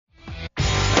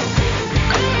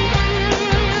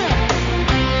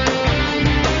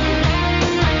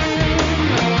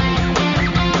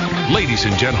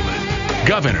Ladies and gentlemen,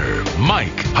 Governor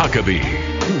Mike Huckabee.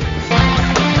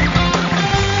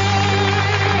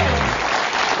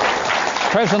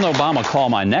 President Obama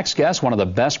called my next guest one of the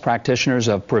best practitioners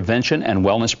of prevention and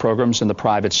wellness programs in the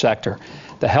private sector.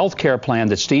 The health care plan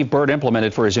that Steve Burd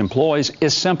implemented for his employees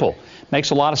is simple, makes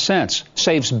a lot of sense,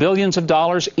 saves billions of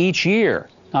dollars each year,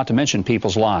 not to mention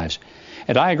people's lives.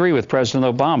 And I agree with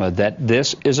President Obama that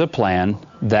this is a plan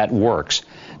that works.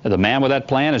 Now, the man with that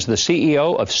plan is the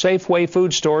CEO of Safeway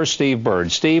Food Stores, Steve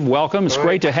Burd. Steve, welcome. It's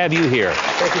great to have you here.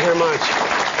 Thank you very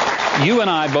much. You and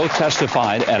I both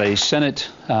testified at a Senate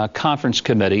conference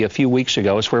committee a few weeks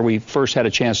ago. It's where we first had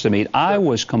a chance to meet. I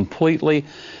was completely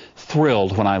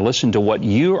thrilled when I listened to what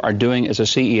you are doing as a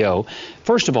CEO.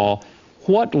 First of all,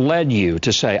 what led you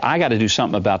to say, I got to do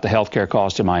something about the health care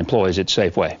cost of my employees at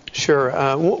Safeway? Sure.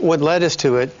 What led us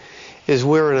to it is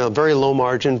we're in a very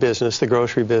low-margin business, the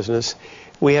grocery business.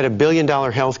 We had $1 billion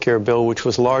health care bill, which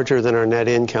was larger than our net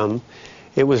income.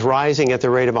 It was rising at the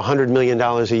rate of $100 million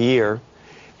a year.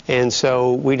 And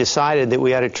so we decided that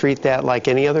we ought to treat that like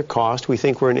any other cost. We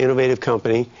think we're an innovative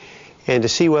company. And to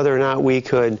see whether or not we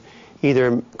could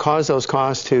either cause those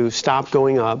costs to stop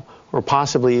going up or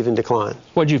possibly even decline.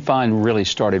 What did you find really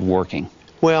started working?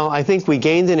 Well, I think we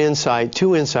gained an insight,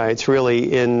 two insights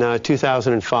really, in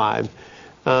 2005.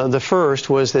 The first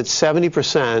was that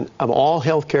 70% of all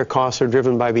healthcare costs are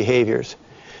driven by behaviors.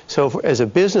 So as a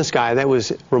business guy, that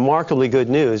was remarkably good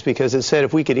news because it said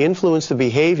if we could influence the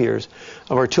behaviors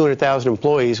of our 200,000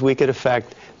 employees, we could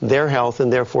affect their health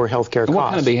and therefore healthcare costs. What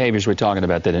kind of behaviors are we talking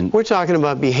about? We're talking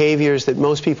about behaviors that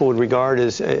most people would regard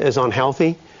as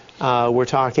unhealthy. We're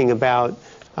talking about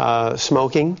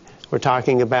smoking. We're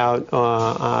talking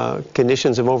about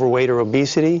conditions of overweight or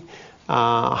obesity,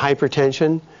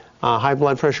 hypertension, high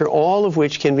blood pressure, all of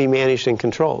which can be managed and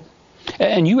controlled.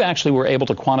 And you actually were able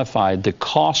to quantify the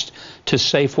cost to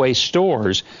Safeway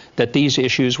stores that these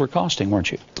issues were costing,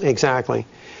 weren't you? Exactly.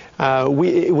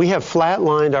 We have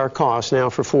flatlined our costs now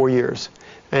for 4 years.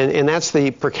 And that's the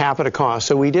per capita cost.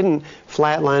 So we didn't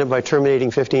flatline it by terminating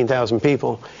 15,000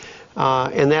 people.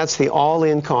 And that's the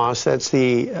all-in cost. That's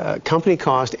the company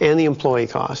cost and the employee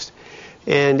cost.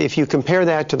 And if you compare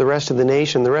that to the rest of the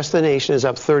nation is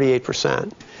up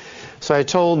 38%. So I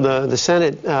told the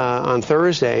Senate on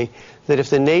Thursday that if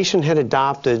the nation had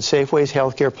adopted Safeway's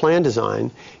healthcare plan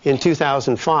design in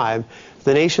 2005,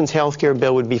 the nation's healthcare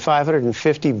bill would be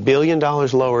 $550 billion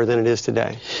lower than it is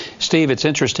today. Steve, it's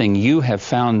interesting. You have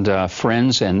found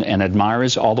friends and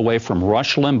admirers all the way from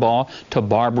Rush Limbaugh to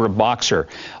Barbara Boxer,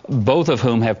 both of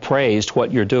whom have praised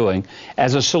what you're doing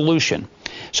as a solution.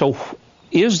 So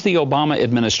is the Obama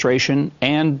administration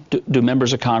and do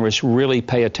members of Congress really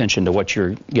pay attention to what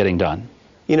you're getting done?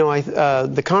 You know,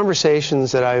 the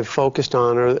conversations that I've focused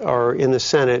on are in the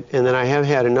Senate, and then I have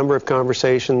had a number of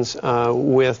conversations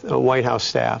with White House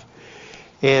staff.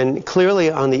 And clearly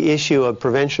on the issue of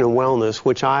prevention and wellness,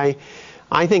 which I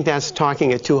think that's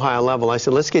talking at too high a level, I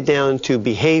said let's get down to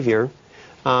behavior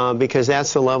because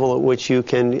that's the level at which you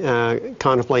can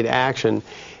contemplate action.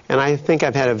 And I think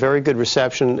I've had a very good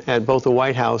reception at both the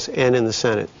White House and in the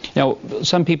Senate. Now,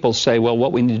 some people say, well,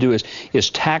 what we need to do is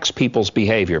tax people's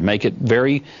behavior, make it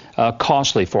very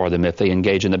costly for them if they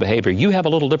engage in the behavior. You have a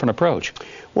little different approach.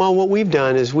 Well, what we've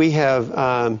done is we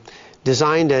have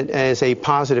designed it as a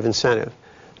positive incentive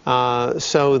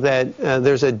so that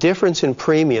there's a difference in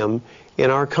premium in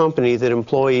our company that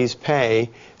employees pay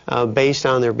based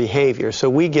on their behavior. So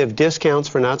we give discounts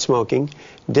for not smoking,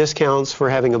 discounts for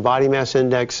having a body mass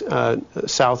index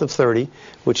south of 30,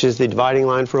 which is the dividing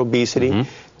line for obesity,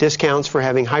 discounts for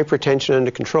having hypertension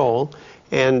under control,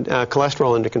 and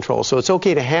cholesterol under control. So it's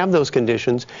okay to have those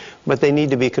conditions, but they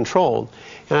need to be controlled.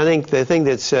 And I think the thing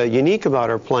that's unique about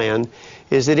our plan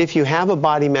is that if you have a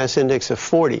body mass index of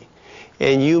 40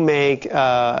 and you make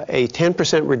a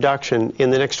 10% reduction in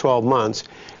the next 12 months,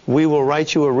 we will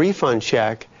write you a refund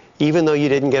check even though you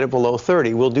didn't get it below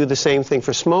 30. We'll do the same thing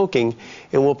for smoking,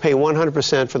 and we'll pay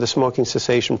 100% for the smoking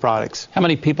cessation products. How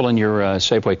many people in your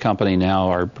Safeway company now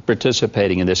are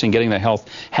participating in this and getting their health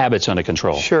habits under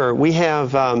control? Sure. We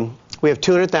have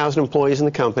 200,000 employees in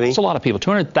the company. That's a lot of people.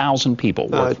 200,000 people.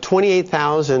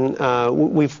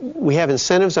 28,000. We have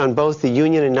incentives on both the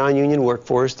union and non-union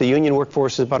workforce. The union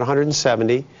workforce is about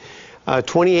 170.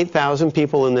 28,000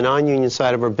 people in the non-union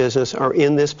side of our business are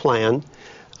in this plan.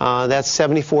 That's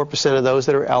 74% of those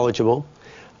that are eligible.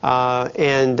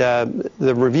 And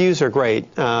the reviews are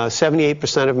great.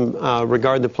 78% of them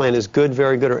regard the plan as good,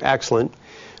 very good, or excellent,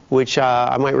 which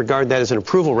I might regard that as an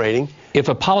approval rating. If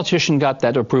a politician got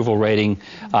that approval rating,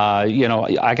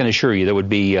 I can assure you there would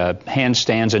be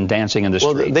handstands and dancing in the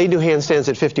street. Well, they do handstands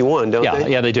at 51, don't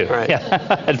they? Yeah, they do. Right.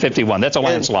 Yeah, at 51. That's a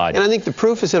landslide. And I think the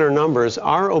proof is in our numbers.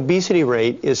 Our obesity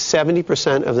rate is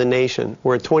 70% of the nation.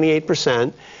 We're at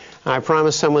 28%. I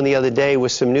promised someone the other day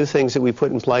with some new things that we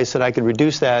put in place that I could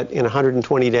reduce that in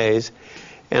 120 days.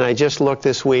 And I just looked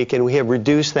this week, and we have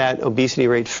reduced that obesity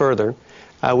rate further.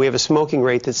 We have a smoking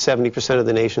rate that's 70% of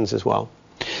the nation's as well.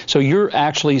 So you're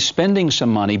actually spending some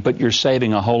money, but you're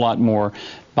saving a whole lot more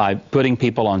by putting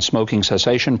people on smoking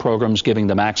cessation programs, giving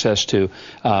them access to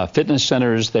fitness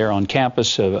centers there on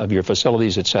campus of your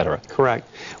facilities, et cetera. Correct.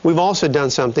 We've also done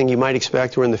something you might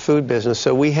expect. We're in the food business,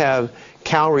 so we have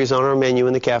calories on our menu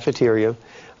in the cafeteria,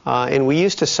 and we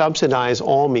used to subsidize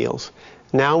all meals.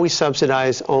 Now we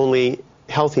subsidize only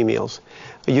healthy meals.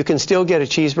 You can still get a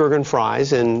cheeseburger and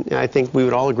fries, and I think we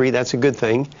would all agree that's a good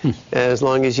thing, as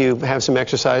long as you have some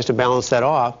exercise to balance that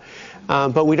off.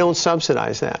 But we don't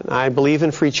subsidize that. I believe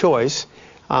in free choice.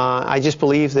 I just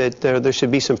believe that there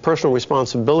should be some personal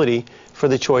responsibility for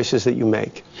the choices that you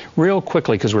make. Real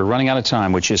quickly, because we're running out of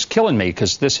time, which is killing me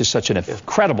because this is such an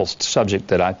incredible subject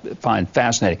that I find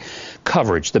fascinating.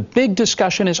 Coverage. The big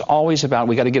discussion is always about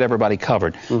we got to get everybody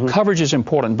covered. Coverage is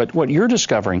important, but what you're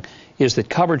discovering is that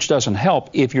coverage doesn't help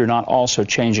if you're not also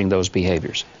changing those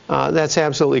behaviors. That's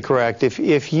absolutely correct.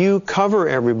 If you cover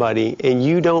everybody and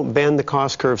you don't bend the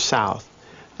cost curve south,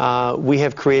 we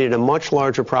have created a much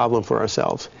larger problem for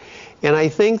ourselves. And I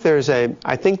think there's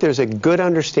a good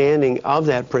understanding of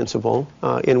that principle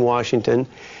in Washington,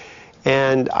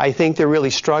 and I think they're really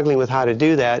struggling with how to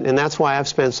do that, and that's why I've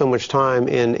spent so much time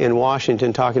in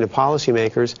Washington talking to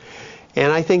policymakers,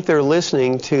 and I think they're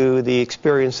listening to the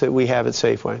experience that we have at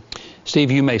Safeway.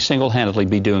 Steve, you may single-handedly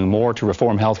be doing more to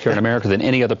reform healthcare in America than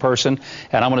any other person,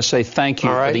 and I want to say thank you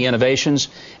for the innovations,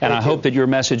 and I hope that your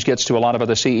message gets to a lot of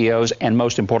other CEOs and,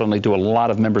 most importantly, to a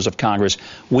lot of members of Congress.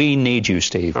 We need you,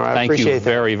 Steve. All right, thank you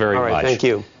very, very much. Thank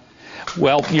you.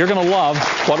 Well, you're going to love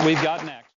what we've got next.